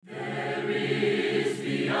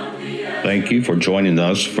Thank you for joining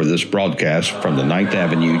us for this broadcast from the Ninth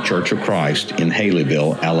Avenue Church of Christ in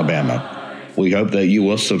Haleyville, Alabama. We hope that you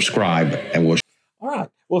will subscribe and will. All right.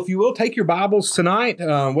 Well, if you will, take your Bibles tonight,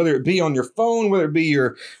 whether it be on your phone, whether it be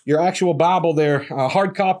your actual Bible there,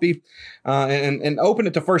 hard copy, and open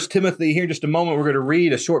it to 1 Timothy. Here in just a moment, we're going to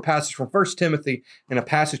read a short passage from 1 Timothy and a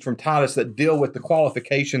passage from Titus that deal with the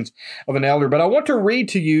qualifications of an elder. But I want to read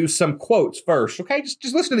to you some quotes first, okay?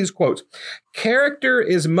 Just listen to these quotes. Character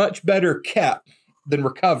is much better kept than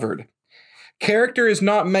recovered. Character is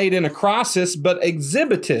not made in a crisis, but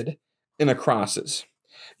exhibited in a crisis.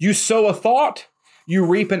 You sow a thought, you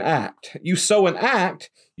reap an act. You sow an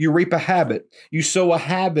act, you reap a habit. You sow a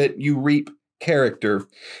habit, you reap character.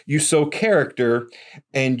 You sow character,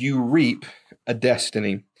 and you reap a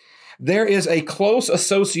destiny. There is a close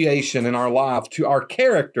association in our life to our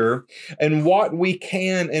character and what we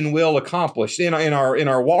can and will accomplish in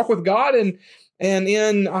our walk with God and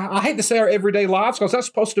in, I hate to say our everyday lives because that's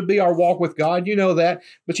supposed to be our walk with God. You know that,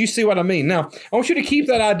 but you see what I mean. Now, I want you to keep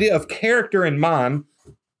that idea of character in mind.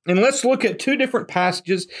 And let's look at two different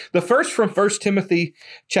passages. The first from 1 Timothy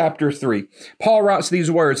chapter 3. Paul writes these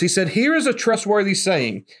words. He said, "Here is a trustworthy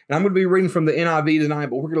saying." And I'm going to be reading from the NIV tonight,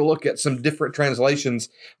 but we're going to look at some different translations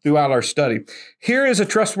throughout our study. "Here is a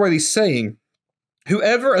trustworthy saying.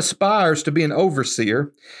 Whoever aspires to be an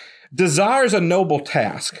overseer desires a noble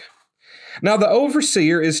task. Now the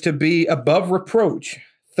overseer is to be above reproach,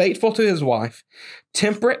 faithful to his wife,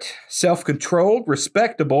 temperate, self-controlled,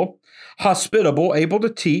 respectable, hospitable, able to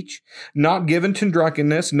teach, not given to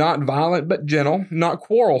drunkenness, not violent but gentle, not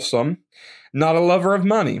quarrelsome, not a lover of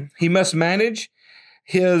money. He must manage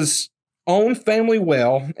his own family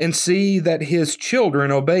well and see that his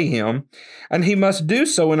children obey him, and he must do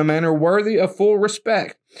so in a manner worthy of full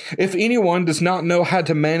respect. If anyone does not know how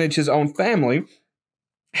to manage his own family,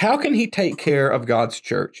 how can he take care of God's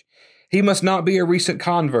church? He must not be a recent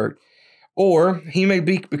convert, or he may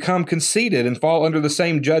become conceited and fall under the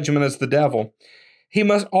same judgment as the devil. He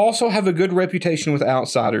must also have a good reputation with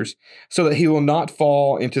outsiders, so that he will not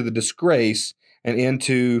fall into the disgrace and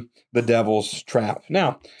into the devil's trap."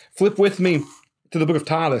 Now, flip with me to the book of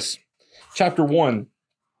Titus, chapter 1,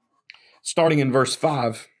 starting in verse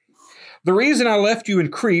 5. "The reason I left you in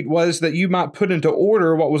Crete was that you might put into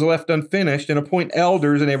order what was left unfinished and appoint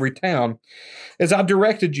elders in every town. As I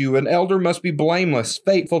directed you, an elder must be blameless,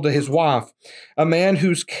 faithful to his wife, a man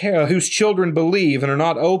whose children believe and are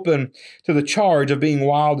not open to the charge of being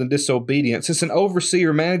wild and disobedient. Since an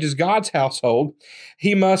overseer manages God's household,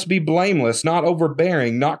 he must be blameless, not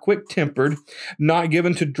overbearing, not quick-tempered, not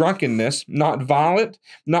given to drunkenness, not violent,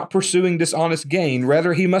 not pursuing dishonest gain.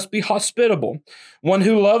 Rather, he must be hospitable, one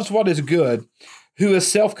who loves what is good, who is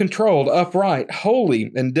self-controlled, upright,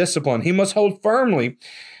 holy, and disciplined. He must hold firmly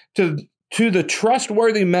to the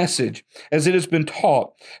trustworthy message as it has been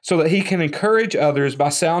taught, so that he can encourage others by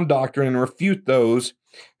sound doctrine and refute those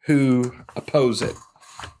who oppose it."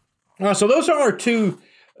 So those are our two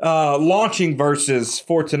launching verses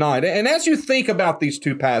for tonight. And as you think about these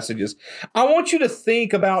two passages, I want you to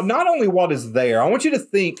think about not only what is there, I want you to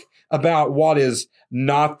think about what is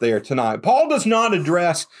not there tonight. Paul does not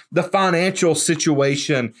address the financial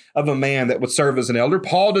situation of a man that would serve as an elder.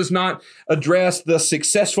 Paul does not address the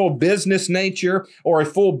successful business nature or a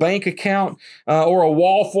full bank account or a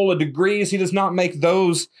wall full of degrees. He does not make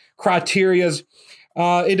those criterias.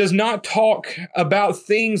 It does not talk about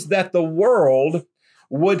things that the world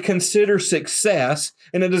would consider success,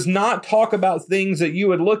 and it does not talk about things that you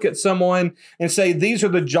would look at someone and say, these are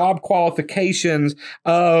the job qualifications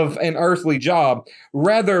of an earthly job.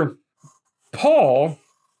 Rather, Paul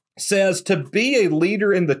says to be a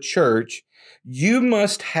leader in the church, you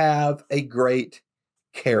must have a great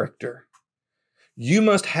character. You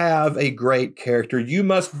must have a great character. You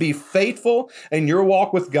must be faithful in your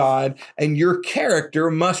walk with God, and your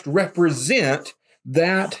character must represent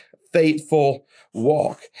that faithful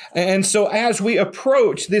walk. And so as we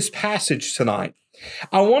approach this passage tonight,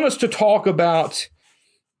 I want us to talk about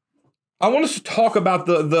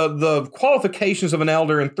the qualifications of an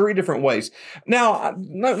elder in three different ways. Now,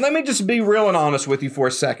 let me just be real and honest with you for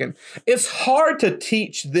a second. It's hard to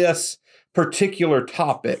teach this particular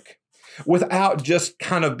topic without just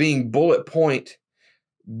kind of being bullet point,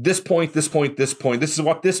 this point, this point, this point. This is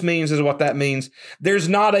what this means, this is what that means. There's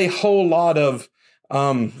not a whole lot of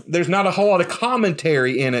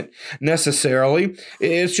commentary in it necessarily.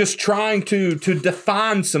 It's just trying to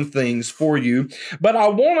define some things for you. But I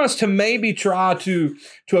want us to maybe try to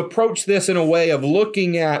approach this in a way of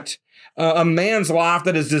looking at a man's life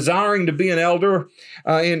that is desiring to be an elder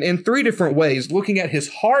in three different ways: looking at his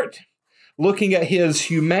heart, looking at his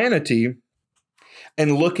humanity,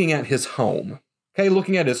 and looking at his home. Okay,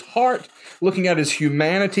 looking at his heart, looking at his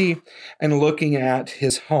humanity, and looking at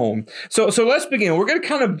his home. So let's begin. We're going to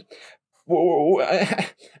kind of,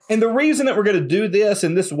 and the reason that we're going to do this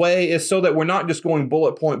in this way is so that we're not just going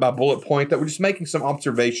bullet point by bullet point, that we're just making some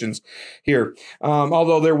observations here.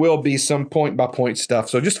 Although there will be some point by point stuff.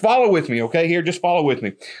 So just follow with me, okay? Here, just follow with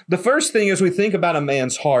me. The first thing as we think about a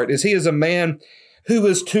man's heart is he is a man who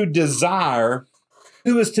is to desire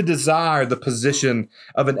the position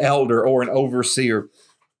of an elder or an overseer,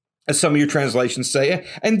 as some of your translations say.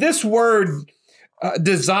 And this word,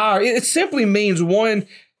 desire, it simply means one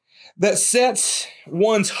that sets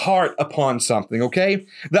one's heart upon something, okay?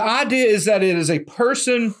 The idea is that it is a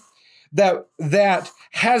person that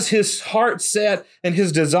has his heart set and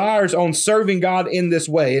his desires on serving God in this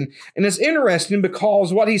way. And it's interesting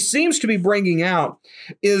because what he seems to be bringing out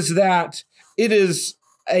is that it is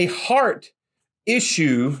a heart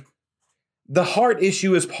issue. The heart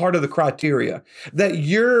issue is part of the criteria that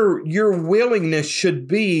your willingness should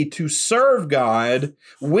be to serve God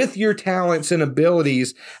with your talents and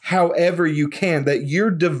abilities however you can, that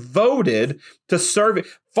you're devoted to serving.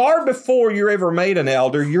 Far before you're ever made an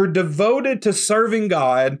elder, you're devoted to serving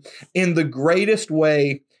God in the greatest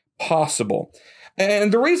way possible.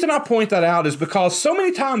 And the reason I point that out is because so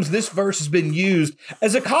many times this verse has been used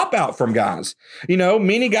as a cop-out from guys. You know,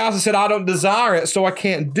 many guys have said, I don't desire it, so I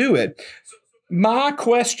can't do it. My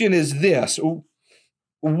question is this: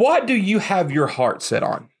 what do you have your heart set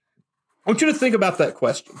on? I want you to think about that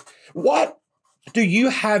question. What do you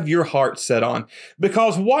have your heart set on?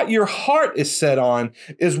 Because what your heart is set on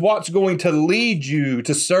is what's going to lead you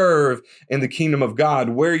to serve in the kingdom of God.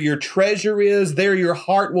 Where your treasure is, there your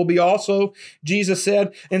heart will be also, Jesus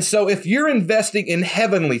said. And so if you're investing in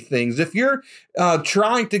heavenly things, if you're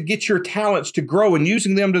trying to get your talents to grow and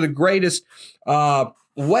using them to the greatest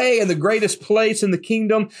way and the greatest place in the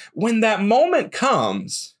kingdom, when that moment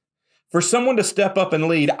comes for someone to step up and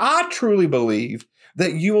lead, I truly believe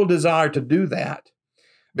that you will desire to do that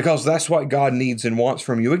because that's what God needs and wants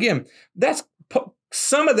from you. Again,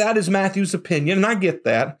 some of that is Matthew's opinion, and I get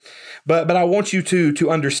that, but I want you to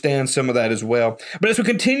understand some of that as well. But as we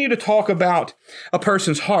continue to talk about a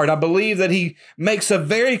person's heart, I believe that he makes a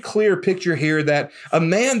very clear picture here that a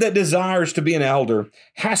man that desires to be an elder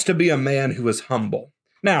has to be a man who is humble.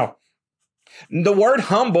 Now, the word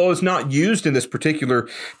humble is not used in this particular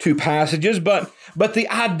two passages, but the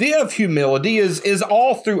idea of humility is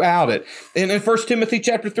all throughout it. And in 1 Timothy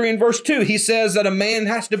chapter 3 and verse 2, he says that a man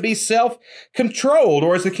has to be self-controlled,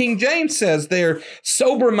 or as the King James says there,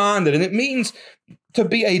 sober-minded. And it means to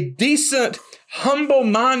be a decent,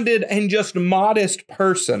 humble-minded, and just modest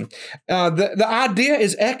person. The idea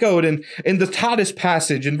is echoed in the Titus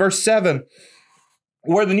passage in verse 7,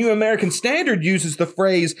 where the New American Standard uses the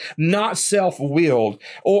phrase not self-willed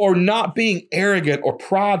or not being arrogant or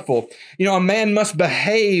prideful. You know, a man must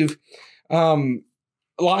behave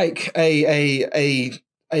like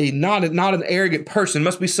not an arrogant person,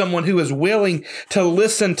 must be someone who is willing to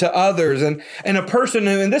listen to others, and a person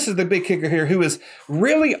who, and this is the big kicker here, who is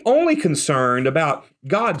really only concerned about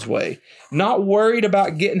God's way, not worried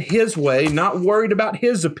about getting his way, not worried about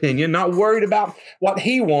his opinion, not worried about what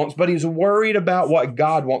he wants, but he's worried about what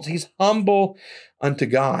God wants. He's humble unto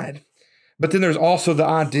God. But then there's also the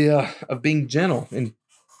idea of being gentle in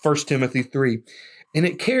 1 Timothy 3, and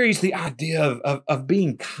it carries the idea of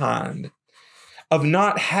being kind, of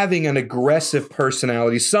not having an aggressive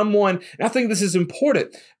personality. Someone, and I think this is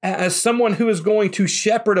important, as someone who is going to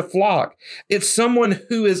shepherd a flock. It's someone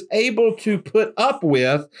who is able to put up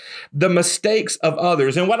with the mistakes of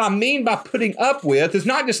others. And what I mean by putting up with is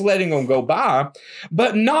not just letting them go by,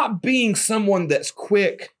 but not being someone that's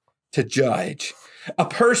quick to judge. A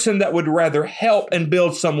person that would rather help and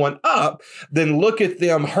build someone up than look at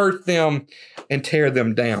them, hurt them, and tear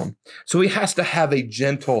them down. So he has to have a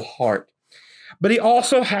gentle heart. But he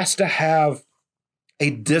also has to have a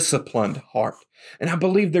disciplined heart. And I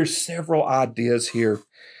believe there's several ideas here.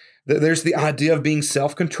 There's the idea of being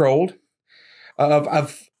self-controlled,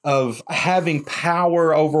 of having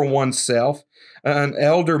power over oneself. An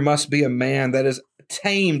elder must be a man that has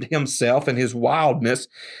tamed himself and his wildness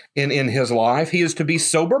in his life. He is to be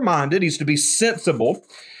sober-minded. He's to be sensible.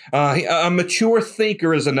 A mature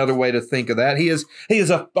thinker is another way to think of that. He is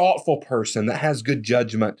a thoughtful person that has good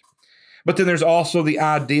judgment. But then there's also the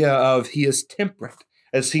idea of he is temperate,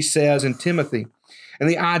 as he says in Timothy. And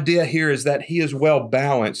the idea here is that he is well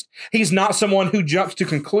balanced. He's not someone who jumps to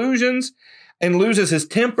conclusions and loses his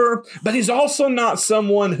temper, but he's also not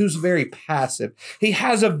someone who's very passive. He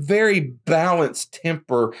has a very balanced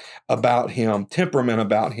temperament about him.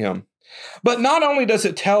 But not only does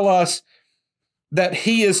it tell us that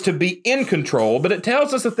he is to be in control, but it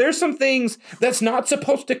tells us that there's some things that's not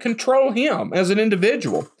supposed to control him as an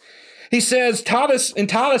individual. He says, in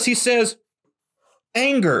Titus, he says,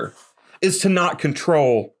 anger is to not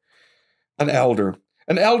control an elder.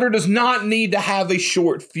 An elder does not need to have a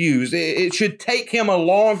short fuse. It should take him a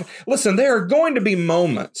long... Listen, there are going to be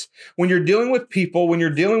moments when you're dealing with people, when you're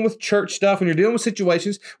dealing with church stuff, when you're dealing with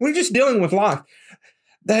situations, when you're just dealing with life,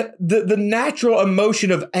 that the natural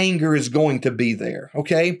emotion of anger is going to be there,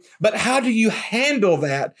 okay? But how do you handle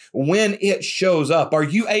that when it shows up? Are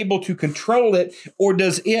you able to control it, or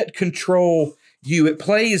does it control you?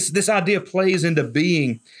 This idea plays into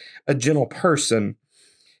being a gentle person.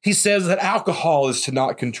 He says that alcohol is to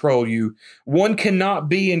not control you. One cannot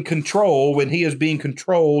be in control when he is being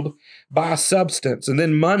controlled by a substance. And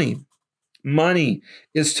then money. Money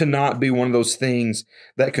is to not be one of those things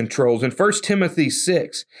that controls. In 1 Timothy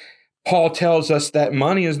 6, Paul tells us that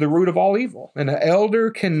money is the root of all evil, and an elder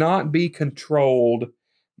cannot be controlled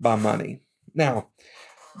by money. Now,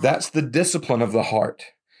 that's the discipline of the heart.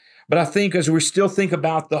 But I think as we still think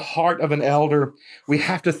about the heart of an elder, we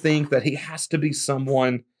have to think that he has to be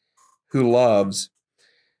someone who loves.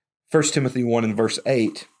 1 Timothy 1 and verse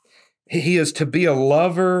 8, he is to be a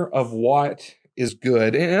lover of what is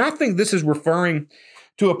good. And I think this is referring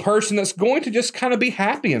to a person that's going to just kind of be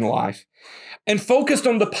happy in life and focused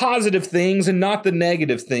on the positive things and not the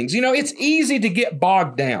negative things. You know, it's easy to get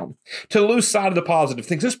bogged down, to lose sight of the positive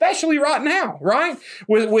things, especially right now, right?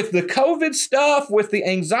 With the COVID stuff, with the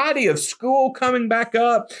anxiety of school coming back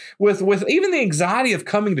up, with even the anxiety of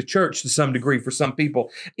coming to church to some degree for some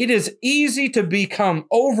people. It is easy to become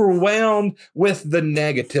overwhelmed with the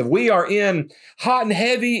negative. We are in hot and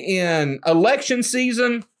heavy in election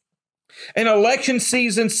season. And election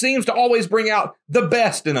season seems to always bring out the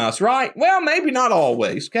best in us, right? Well, maybe not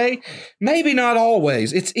always, okay? Maybe not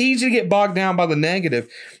always. It's easy to get bogged down by the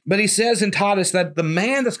negative. But he says in Titus that the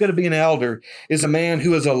man that's going to be an elder is a man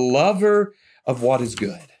who is a lover of what is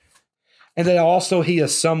good. And that also he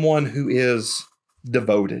is someone who is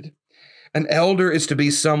devoted. An elder is to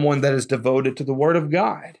be someone that is devoted to the Word of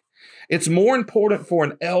God. It's more important for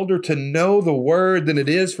an elder to know the Word than it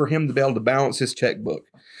is for him to be able to balance his checkbook.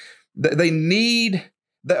 They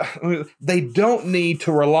don't need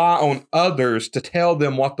to rely on others to tell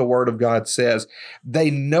them what the Word of God says. They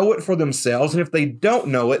know it for themselves, and if they don't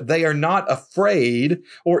know it, they are not afraid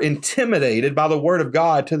or intimidated by the Word of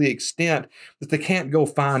God to the extent that they can't go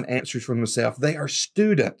find answers for themselves. They are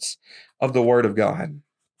students of the Word of God.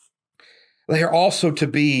 They are also to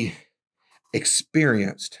be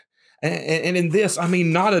experienced. And in this, I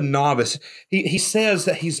mean, not a novice. He says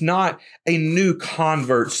that he's not a new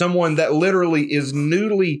convert, someone that literally is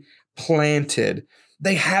newly planted.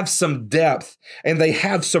 They have some depth and they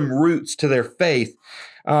have some roots to their faith.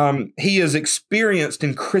 He is experienced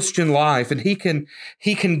in Christian life, and he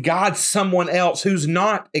can guide someone else who's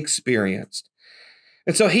not experienced.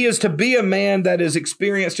 And so he is to be a man that is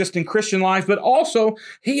experienced just in Christian life, but also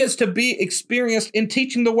he is to be experienced in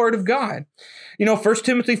teaching the Word of God. You know, 1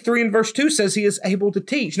 Timothy 3 and verse 2 says he is able to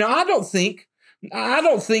teach. Now, I don't think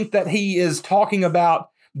that he is talking about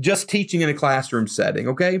just teaching in a classroom setting,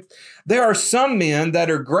 okay? There are some men that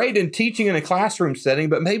are great in teaching in a classroom setting,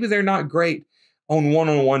 but maybe they're not great on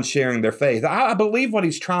one-on-one sharing their faith. I believe what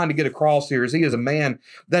he's trying to get across here is he is a man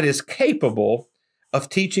that is capable of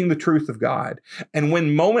teaching the truth of God. And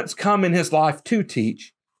when moments come in his life to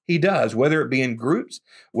teach, he does, whether it be in groups,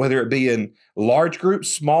 whether it be in large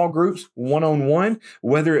groups, small groups, one-on-one,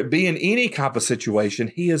 whether it be in any type of situation,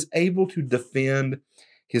 he is able to defend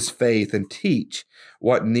his faith and teach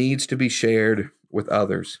what needs to be shared with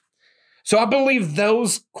others. So I believe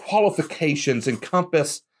those qualifications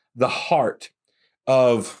encompass the heart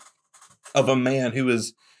of a man who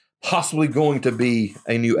is possibly going to be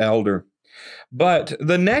a new elder. But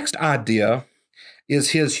the next idea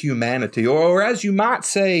is his humanity, or as you might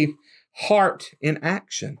say, heart in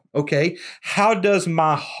action. Okay, how does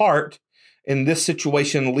my heart in this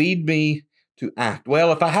situation lead me to act?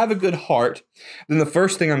 Well, if I have a good heart, then the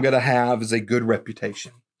first thing I'm going to have is a good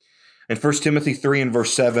reputation. And 1 Timothy 3 and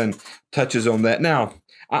verse 7 touches on that. Now,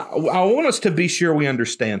 I want us to be sure we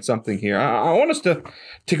understand something here. I want us to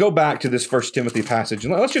go back to this 1 Timothy passage,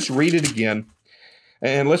 and let's just read it again.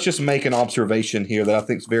 And let's just make an observation here that I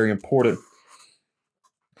think is very important.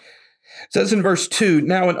 It says in verse 2,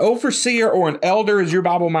 now an overseer or an elder, as your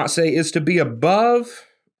Bible might say, is to be above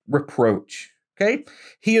reproach. Okay?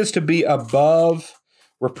 He is to be above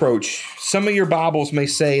reproach. Some of your Bibles may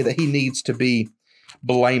say that he needs to be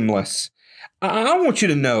blameless. I want you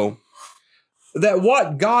to know that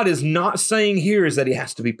what God is not saying here is that he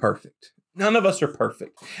has to be perfect. None of us are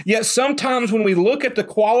perfect. Yet sometimes when we look at the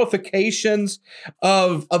qualifications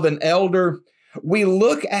of an elder, we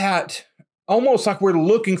look at almost like we're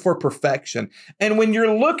looking for perfection. And when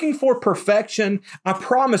you're looking for perfection, I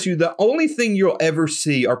promise you, the only thing you'll ever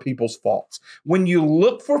see are people's faults. When you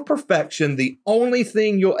look for perfection, the only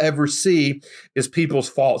thing you'll ever see is people's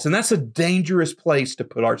faults. And that's a dangerous place to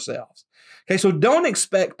put ourselves. Okay, so don't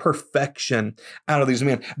expect perfection out of these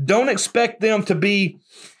men. Don't expect them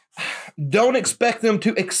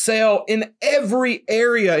to excel in every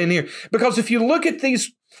area in here. Because if you look at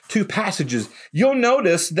these two passages, you'll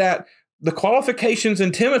notice that the qualifications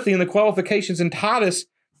in Timothy and the qualifications in Titus,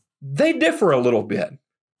 they differ a little bit.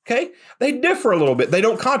 Okay? They differ a little bit. They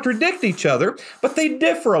don't contradict each other, but they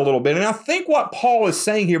differ a little bit. And I think what Paul is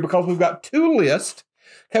saying here, because we've got two lists,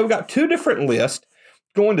 okay, we've got two different lists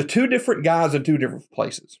going to two different guys in two different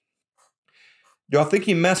places. Do I think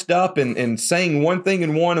he messed up in saying one thing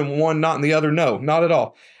in one and one not in the other? No, not at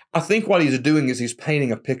all. I think what he's doing is he's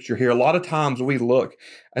painting a picture here. A lot of times we look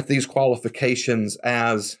at these qualifications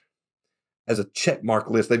as a check mark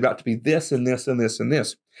list. They've got to be this and this and this and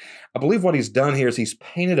this. I believe what he's done here is he's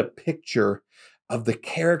painted a picture of the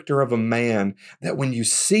character of a man that when you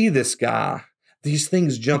see this guy, these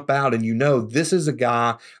things jump out and you know this is a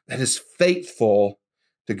guy that is faithful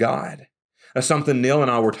to God. That's something Neil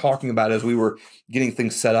and I were talking about as we were getting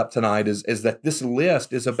things set up tonight is that this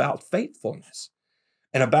list is about faithfulness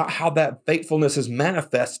and about how that faithfulness is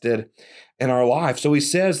manifested in our life. So he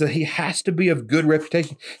says that he has to be of good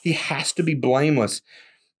reputation. He has to be blameless.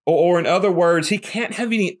 Or in other words, he can't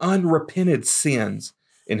have any unrepented sins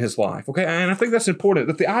in his life. Okay, and I think that's important,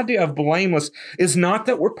 that the idea of blameless is not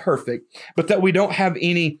that we're perfect, but that we don't have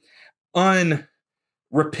any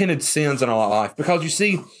unrepented sins in our life. Because you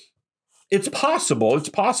see, it's possible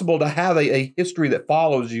to have a history that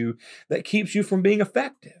follows you that keeps you from being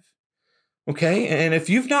effective. Okay, and if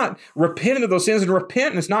you've not repented of those sins, and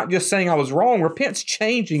repentance, not just saying I was wrong, repent's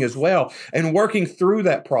changing as well and working through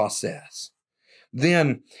that process,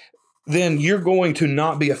 then you're going to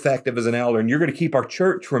not be effective as an elder, and you're going to keep our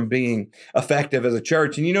church from being effective as a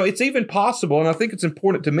church. And it's even possible, and I think it's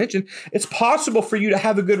important to mention, it's possible for you to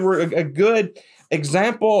have a good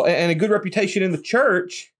example and a good reputation in the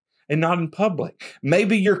church and not in public.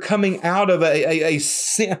 Maybe you're coming out of a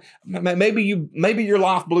sin. Maybe your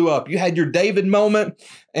life blew up. You had your David moment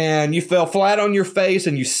and you fell flat on your face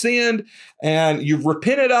and you sinned and you've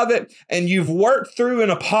repented of it and you've worked through in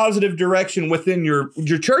a positive direction within your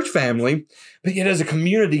church family. But yet as a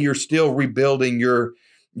community, you're still rebuilding your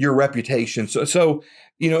reputation. So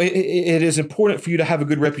it is important for you to have a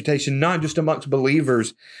good reputation, not just amongst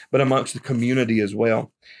believers, but amongst the community as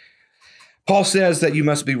well. Paul says that you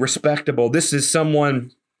must be respectable. This is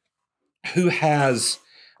someone who has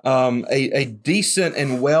a decent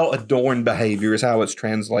and well-adorned behavior is how it's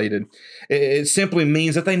translated. It simply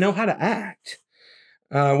means that they know how to act.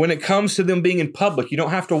 When it comes to them being in public, you don't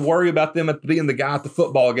have to worry about them being the guy at the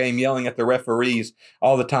football game yelling at the referees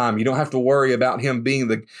all the time. You don't have to worry about him being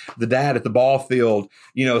the dad at the ball field,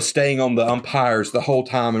 staying on the umpires the whole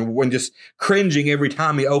time and when just cringing every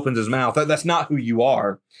time he opens his mouth. That's not who you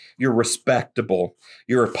are. You're respectable.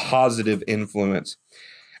 You're a positive influence.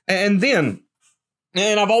 And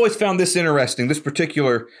I've always found this interesting, this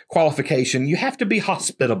particular qualification, you have to be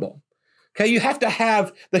hospitable. Okay, you have to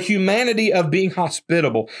have the humanity of being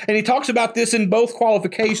hospitable. And he talks about this in both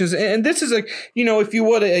qualifications. And this is if you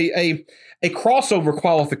would, a crossover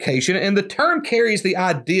qualification. And the term carries the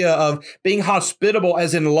idea of being hospitable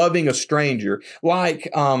as in loving a stranger, like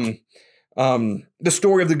the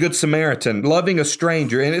story of the Good Samaritan, loving a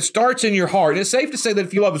stranger. And it starts in your heart. And it's safe to say that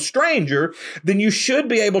if you love a stranger, then you should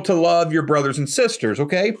be able to love your brothers and sisters,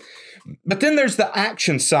 okay? But then there's the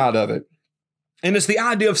action side of it. And it's the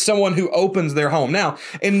idea of someone who opens their home. Now,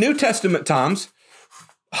 in New Testament times,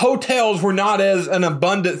 hotels were not as an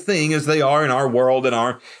abundant thing as they are in our world and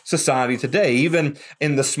our society today. Even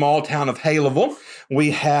in the small town of Haleyville, we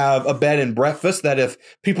have a bed and breakfast that if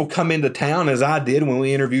people come into town, as I did when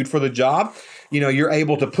we interviewed for the job, you're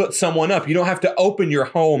able to put someone up. You don't have to open your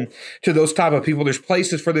home to those type of people. There's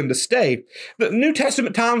places for them to stay. The New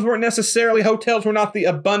Testament times weren't necessarily, hotels were not the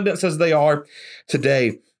abundance as they are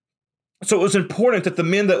today. So it was important that the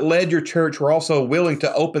men that led your church were also willing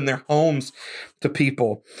to open their homes to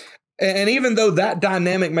people. And even though that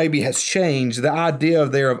dynamic maybe has changed, the idea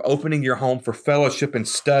of opening your home for fellowship and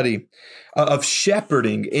study, of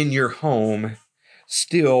shepherding in your home,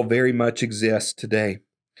 still very much exists today.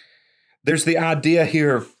 There's the idea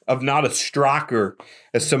here of not a striker,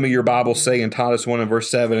 as some of your Bibles say in Titus 1 and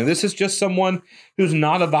verse 7. And this is just someone who's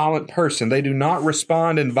not a violent person. They do not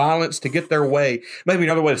respond in violence to get their way. Maybe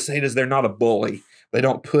another way to say it is they're not a bully. They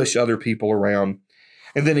don't push other people around.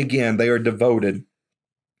 And then again, they are devoted.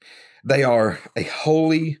 They are a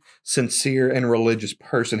holy, sincere, and religious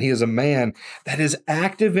person. He is a man that is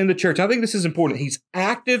active in the church. I think this is important. He's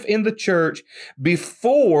active in the church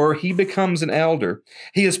before he becomes an elder.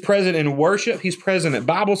 He is present in worship. He's present at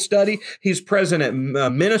Bible study. He's present at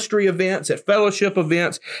ministry events, at fellowship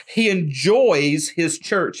events. He enjoys his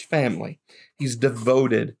church family. He's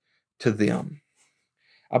devoted to them.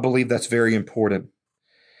 I believe that's very important.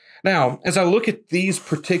 Now, as I look at these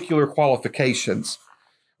particular qualifications,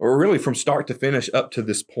 or really from start to finish up to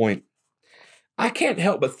this point, I can't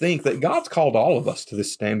help but think that God's called all of us to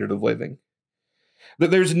this standard of living. That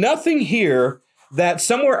there's nothing here that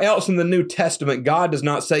somewhere else in the New Testament, God does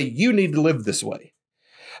not say, you need to live this way.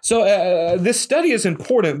 So this study is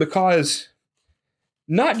important because,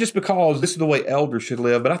 not just because this is the way elders should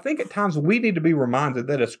live, but I think at times we need to be reminded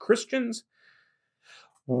that as Christians,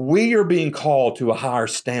 we are being called to a higher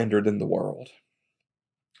standard than the world.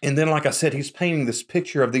 And then, like I said, he's painting this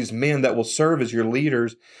picture of these men that will serve as your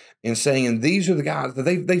leaders and saying, and these are the guys that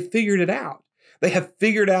they figured it out. They have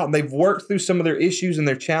figured out and they've worked through some of their issues and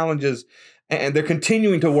their challenges, and they're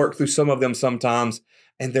continuing to work through some of them sometimes,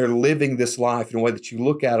 and they're living this life in a way that you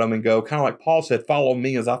look at them and go, kind of like Paul said, follow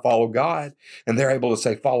me as I follow God. And they're able to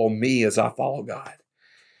say, follow me as I follow God.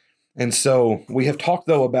 And so we have talked,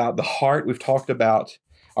 though, about the heart. We've talked about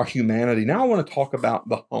our humanity. Now I want to talk about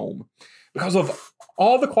the home. Because of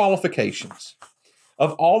all the qualifications,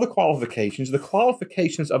 the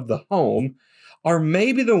qualifications of the home are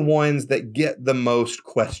maybe the ones that get the most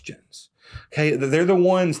questions. Okay, they're the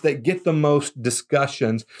ones that get the most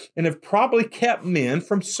discussions and have probably kept men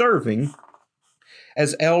from serving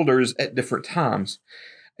as elders at different times.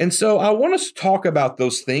 And so I want us to talk about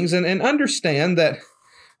those things and understand that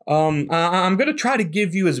I'm going to try to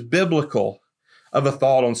give you as biblical of a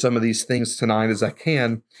thought on some of these things tonight as I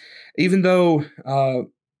can. Even though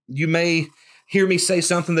you may hear me say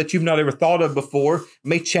something that you've not ever thought of before,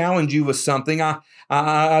 may challenge you with something.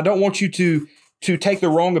 I don't want you to take the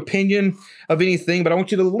wrong opinion of anything, but I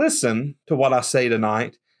want you to listen to what I say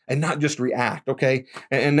tonight and not just react, okay?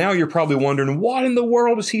 And now you're probably wondering, what in the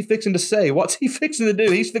world is he fixing to say? What's he fixing to do?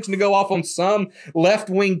 He's fixing to go off on some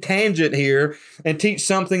left-wing tangent here and teach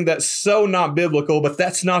something that's so not biblical, but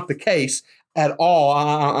that's not the case at all.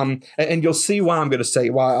 And you'll see why I'm going to say,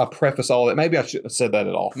 why I preface all that. Maybe I shouldn't have said that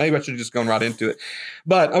at all. Maybe I should have just gone right into it.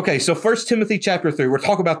 But okay, so 1 Timothy chapter 3, we'll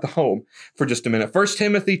talk about the home for just a minute. 1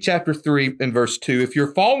 Timothy chapter 3 and verse 2. If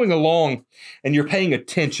you're following along and you're paying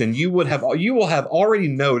attention, you will have already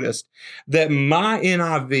noticed that my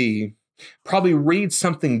NIV probably read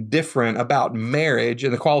something different about marriage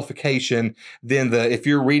and the qualification than if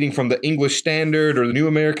you're reading from the English Standard or the New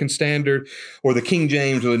American Standard or the King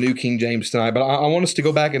James or the New King James tonight. But I want us to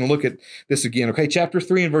go back and look at this again. Okay, chapter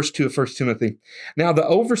 3 and verse 2 of 1 Timothy. Now the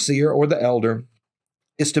overseer or the elder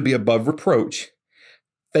is to be above reproach,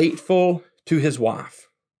 faithful to his wife.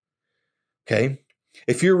 Okay,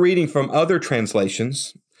 if you're reading from other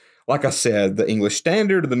translations, like I said, the English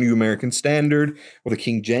Standard or the New American Standard or the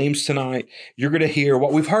King James tonight, you're going to hear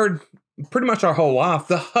what we've heard pretty much our whole life,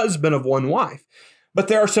 the husband of one wife. But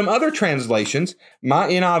there are some other translations. My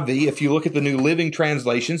NIV, if you look at the New Living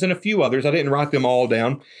Translations and a few others, I didn't write them all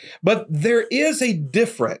down, but there is a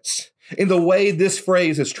difference in the way this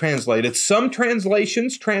phrase is translated. Some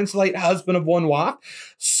translations translate husband of one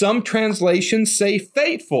wife. Some translations say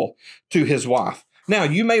faithful to his wife. Now,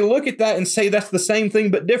 you may look at that and say that's the same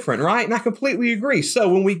thing but different, right? And I completely agree. So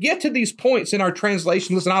when we get to these points in our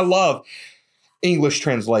translation, listen, I love English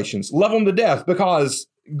translations. Love them to death because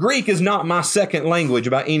Greek is not my second language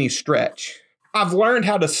by any stretch. I've learned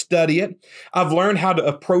how to study it. I've learned how to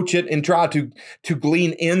approach it and try to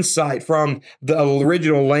glean insight from the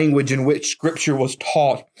original language in which Scripture was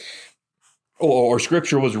taught or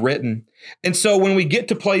Scripture was written. And so when we get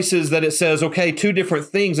to places that it says, okay, two different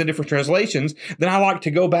things in different translations, then I like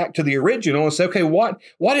to go back to the original and say, okay, what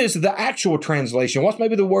is the actual translation? What's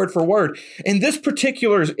maybe the word for word? In this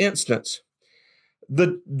particular instance,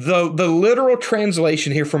 the literal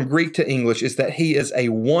translation here from Greek to English is that he is a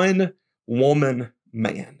one-woman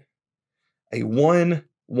man. A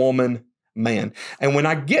one-woman man. And when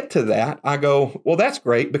I get to that, I go, well, that's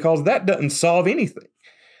great because that doesn't solve anything.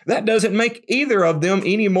 That doesn't make either of them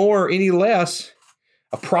any more or any less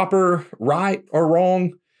a proper right or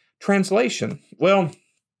wrong translation. Well,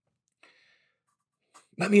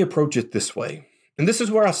 let me approach it this way. And this is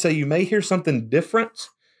where I say you may hear something different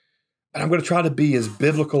but I'm going to try to be as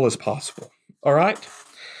biblical as possible. All right?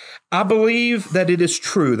 I believe that it is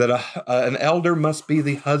true that an elder must be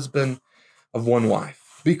the husband of one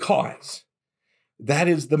wife because that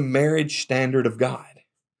is the marriage standard of God.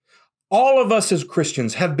 All of us as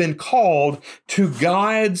Christians have been called to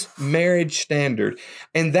God's marriage standard,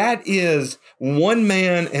 and that is one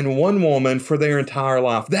man and one woman for their entire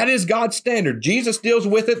life. That is God's standard. Jesus deals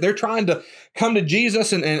with it. They're trying to come to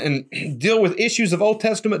Jesus and deal with issues of Old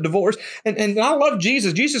Testament divorce. And I love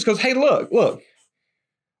Jesus. Jesus goes, hey, look,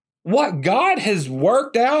 what God has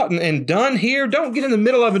worked out and done here, don't get in the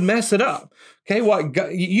middle of it and mess it up. Okay,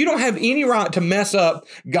 you don't have any right to mess up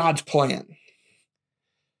God's plan.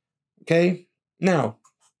 Okay, now,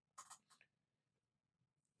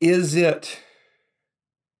 are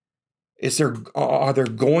there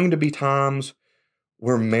going to be times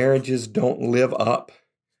where marriages don't live up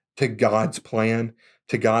to God's plan,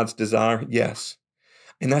 to God's desire? Yes.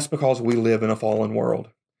 And that's because we live in a fallen world.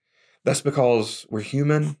 That's because we're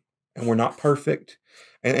human and we're not perfect.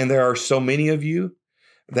 And there are so many of you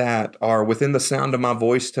that are within the sound of my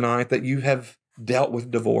voice tonight that you have dealt with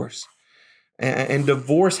divorce. And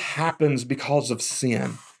divorce happens because of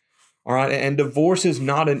sin. All right. And divorce is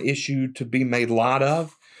not an issue to be made light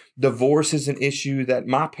of. Divorce is an issue that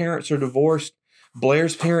my parents are divorced.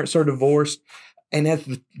 Blair's parents are divorced. And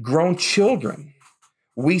as grown children,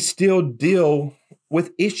 we still deal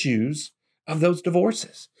with issues of those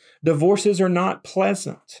divorces. Divorces are not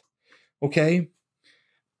pleasant. Okay.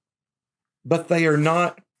 But they are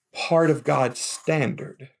not part of God's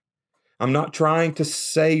standard. I'm not trying to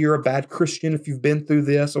say you're a bad Christian if you've been through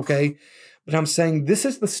this, okay? But I'm saying this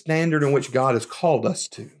is the standard in which God has called us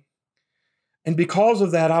to. And because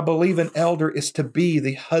of that, I believe an elder is to be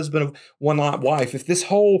the husband of one wife. If this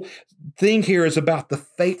whole thing here is about the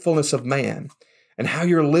faithfulness of man and how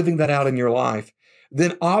you're living that out in your life,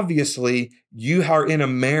 then obviously you are in a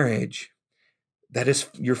marriage that is,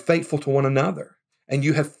 you're faithful to one another. And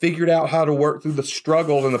you have figured out how to work through the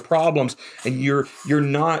struggle and the problems, and you're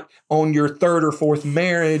not on your third or fourth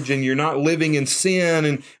marriage, and you're not living in sin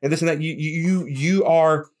and this and that. You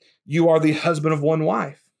are the husband of one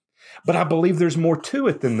wife. But I believe there's more to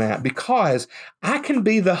it than that, because I can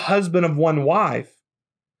be the husband of one wife,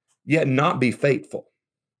 yet not be faithful.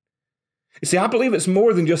 You see, I believe it's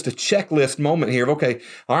more than just a checklist moment here of, okay,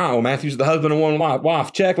 all right, well, Matthew's the husband of one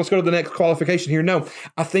wife, check, let's go to the next qualification here. No,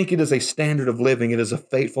 I think it is a standard of living. It is a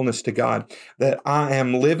faithfulness to God, that I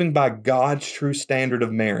am living by God's true standard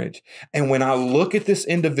of marriage. And when I look at this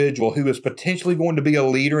individual who is potentially going to be a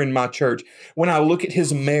leader in my church, when I look at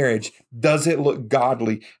his marriage, does it look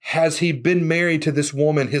godly? Has he been married to this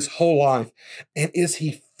woman his whole life? And is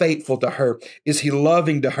he faithful to her? Is he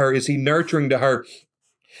loving to her? Is he nurturing to her?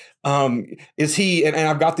 Is he, and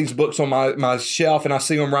I've got these books on my shelf and I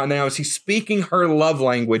see them right now. Is he speaking her love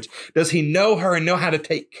language? Does he know her and know how to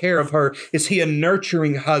take care of her? Is he a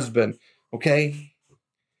nurturing husband? Okay.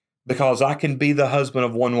 Because I can be the husband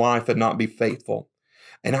of one wife and not be faithful.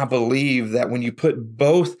 And I believe that when you put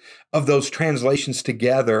both of those translations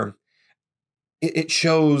together, it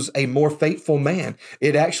shows a more faithful man.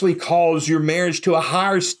 It actually calls your marriage to a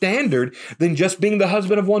higher standard than just being the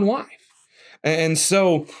husband of one wife. And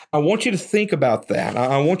so I want you to think about that.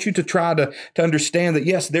 I want you to try to understand that,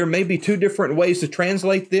 yes, there may be two different ways to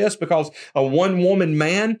translate this, because a one-woman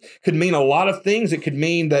man could mean a lot of things. It could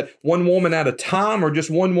mean that one woman at a time, or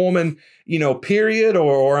just one woman, period,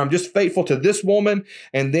 or I'm just faithful to this woman,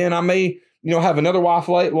 and then I may have another wife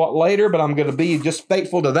later, but I'm going to be just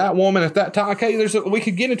faithful to that woman at that time. Okay, we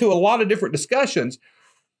could get into a lot of different discussions.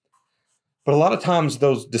 But a lot of times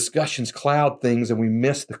those discussions cloud things and we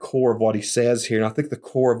miss the core of what he says here. And I think the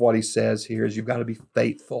core of what he says here is you've got to be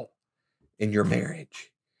faithful in your marriage.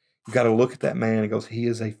 You've got to look at that man and goes, he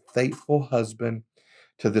is a faithful husband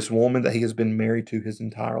to this woman that he has been married to his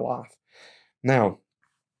entire life. Now,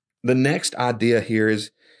 the next idea here is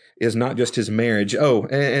not just his marriage. Oh,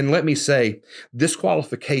 and let me say, this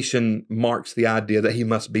qualification marks the idea that he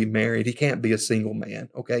must be married. He can't be a single man,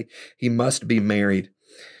 okay? He must be married.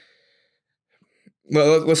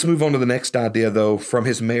 Well, let's move on to the next idea, though, from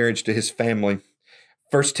his marriage to his family.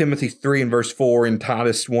 1 Timothy 3 and verse 4 and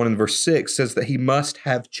Titus 1 and verse 6 says that he must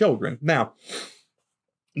have children. Now,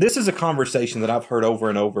 this is a conversation that I've heard over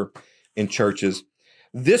and over in churches.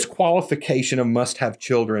 This qualification of must have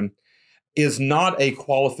children is not a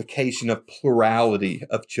qualification of plurality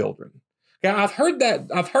of children. Now, I've heard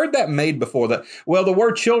that made before, that, well, the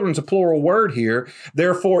word children's a plural word here,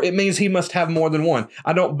 therefore it means he must have more than one.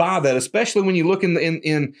 I don't buy that, especially when you look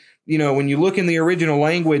when you look in the original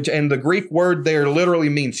language, and the Greek word there literally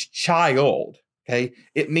means child. Okay,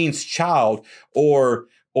 it means child, or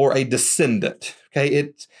or a descendant.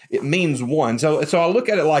 Okay, it means one. So I look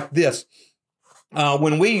at it like this.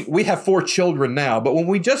 When we have 4 children now, but when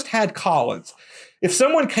we just had Collins, if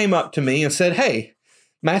someone came up to me and said, "Hey,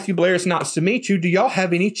 Matthew Blair, it's nice to meet you. Do y'all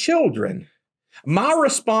have any children?" My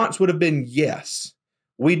response would have been yes.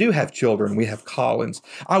 We do have children. We have Collins.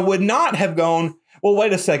 I would not have gone, "Well,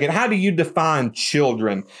 wait a second. How do you define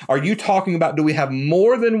children? Are you talking about, do we have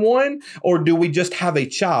more than one, or do we just have a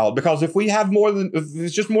child? Because if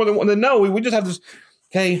it's just more than one, then no, we just have this."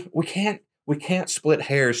 Okay, we can't split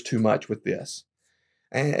hairs too much with this.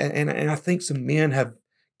 And I think some men have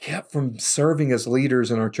kept from serving as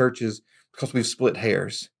leaders in our churches because we've split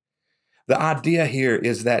hairs. The idea here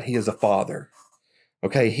is that he is a father.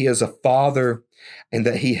 Okay, he is a father, and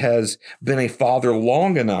that he has been a father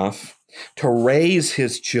long enough to raise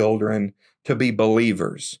his children to be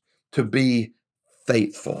believers, to be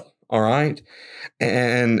faithful. All right,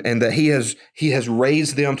 and that he has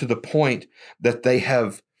raised them to the point that they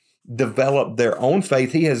have developed their own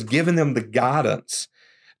faith. He has given them the guidance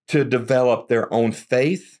to develop their own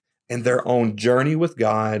faith and their own journey with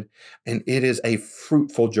God, and it is a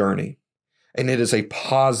fruitful journey, and it is a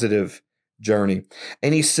positive journey.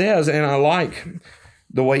 And he says, and I like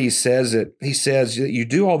the way he says it, he says that you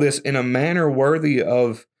do all this in a manner worthy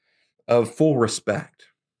of full respect.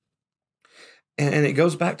 And it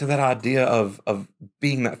goes back to that idea of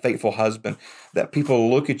being that faithful husband, that people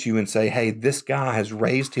look at you and say, "Hey, this guy has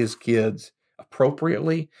raised his kids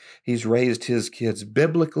appropriately. He's raised his kids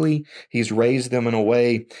biblically. He's raised them in a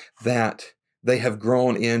way that they have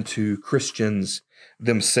grown into Christians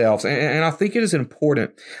themselves." And I think it is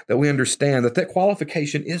important that we understand that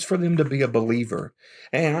qualification is for them to be a believer.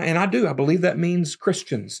 And I believe that means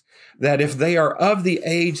Christians, that if they are of the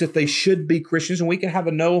age that they should be Christians, and we can have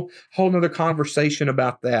a whole nother conversation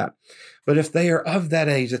about that. But if they are of that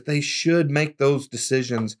age that they should make those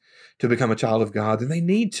decisions to become a child of God, then they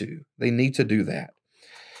need to. They need to do that.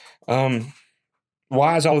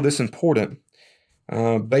 Why is all of this important?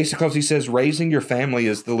 Basically, because he says raising your family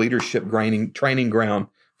is the leadership training ground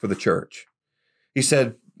for the church. He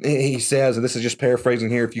says, and this is just paraphrasing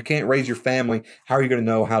here, if you can't raise your family, how are you going to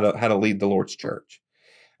know how to lead the Lord's church?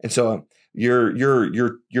 And so your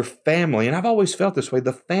family, and I've always felt this way,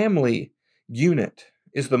 the family unit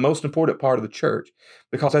is the most important part of the church,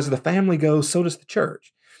 because as the family goes, so does the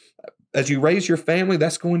church. As you raise your family,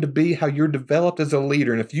 that's going to be how you're developed as a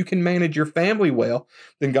leader. And if you can manage your family well,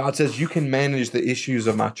 then God says you can manage the issues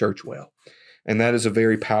of my church well. And that is a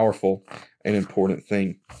very powerful and important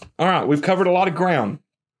thing. All right, we've covered a lot of ground.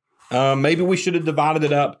 Maybe we should have divided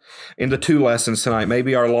it up into 2 lessons tonight.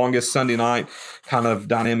 Maybe our longest Sunday night kind of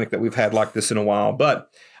dynamic that we've had like this in a while. But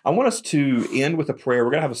I want us to end with a prayer.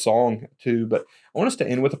 We're going to have a song too, but I want us to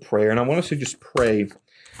end with a prayer. And I want us to just pray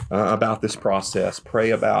about this process. Pray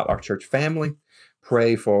about our church family.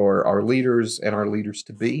 Pray for our leaders and our leaders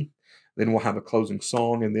to be. Then we'll have a closing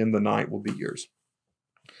song, and then the night will be yours.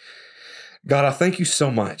 God, I thank you so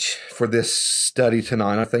much for this study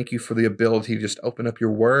tonight. I thank you for the ability to just open up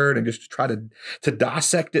your word and just try to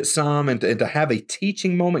dissect it some and to have a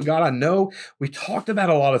teaching moment. God, I know we talked about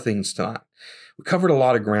a lot of things tonight. We covered a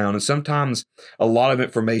lot of ground, and sometimes a lot of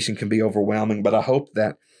information can be overwhelming, but I hope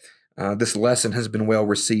that this lesson has been well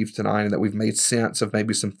received tonight, and that we've made sense of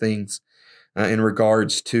maybe some things in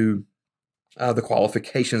regards to the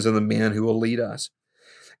qualifications of the men who will lead us.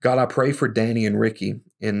 God, I pray for Danny and Ricky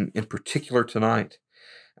in particular tonight,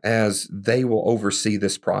 as they will oversee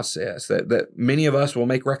this process, that many of us will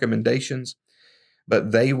make recommendations,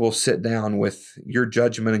 but they will sit down with your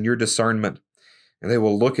judgment and your discernment, and they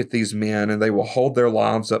will look at these men and they will hold their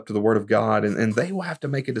lives up to the word of God, and they will have to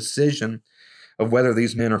make a decision of whether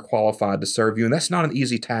these men are qualified to serve you. And that's not an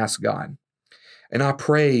easy task, God. And I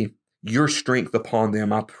pray your strength upon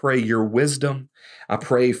them. I pray your wisdom. I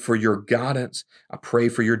pray for your guidance. I pray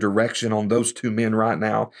for your direction on those 2 men right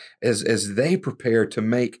now as they prepare to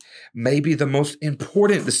make maybe the most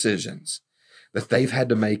important decisions that they've had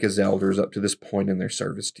to make as elders up to this point in their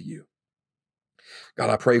service to you. God,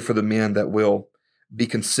 I pray for the men that will be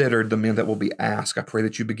considered, the men that will be asked. I pray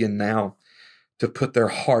that you begin now to put their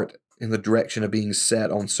heart in the direction of being set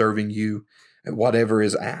on serving you at whatever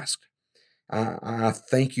is asked. I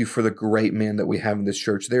thank you for the great men that we have in this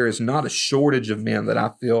church. There is not a shortage of men that I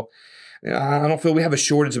don't feel we have a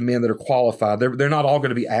shortage of men that are qualified. They're not all going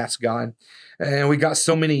to be asked, God. And we got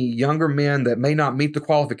so many younger men that may not meet the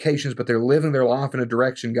qualifications, but they're living their life in a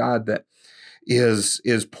direction, God, that is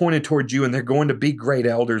pointed towards you, and they're going to be great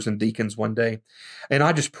elders and deacons one day. And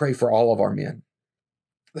I just pray for all of our men,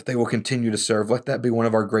 that they will continue to serve. Let that be one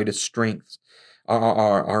of our greatest strengths,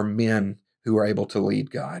 our men who are able to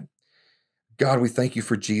lead, God. God, we thank you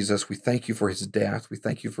for Jesus. We thank you for his death. We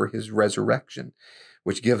thank you for his resurrection,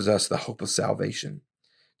 which gives us the hope of salvation.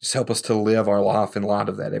 Just help us to live our life in light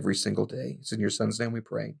of that every single day. It's in your Son's name we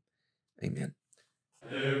pray. Amen.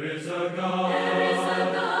 There is a God. There is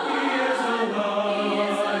a God. He is alive.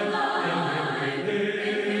 He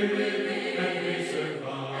is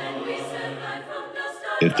alive. And we survive from dust.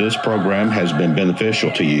 If this program has been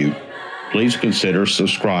beneficial to you, please consider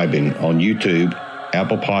subscribing on YouTube,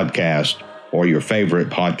 Apple Podcast, or your favorite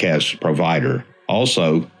podcast provider.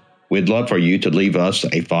 Also, we'd love for you to leave us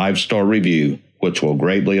a 5-star review, which will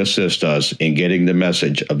greatly assist us in getting the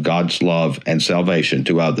message of God's love and salvation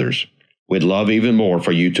to others. We'd love even more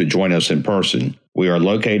for you to join us in person. We are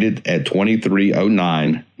located at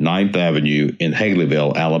 2309 9th Avenue in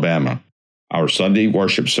Haleyville, Alabama. Our Sunday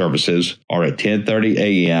worship services are at 10:30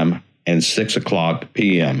 a.m. and 6 o'clock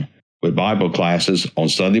p.m., with Bible classes on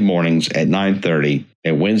Sunday mornings at 9:30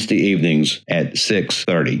 and Wednesday evenings at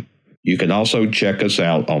 6:30. You can also check us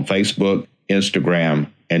out on Facebook, Instagram,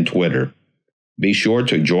 and Twitter. Be sure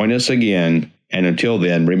to join us again, and until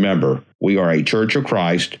then, remember, we are a Church of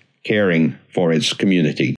Christ caring for its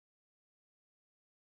community.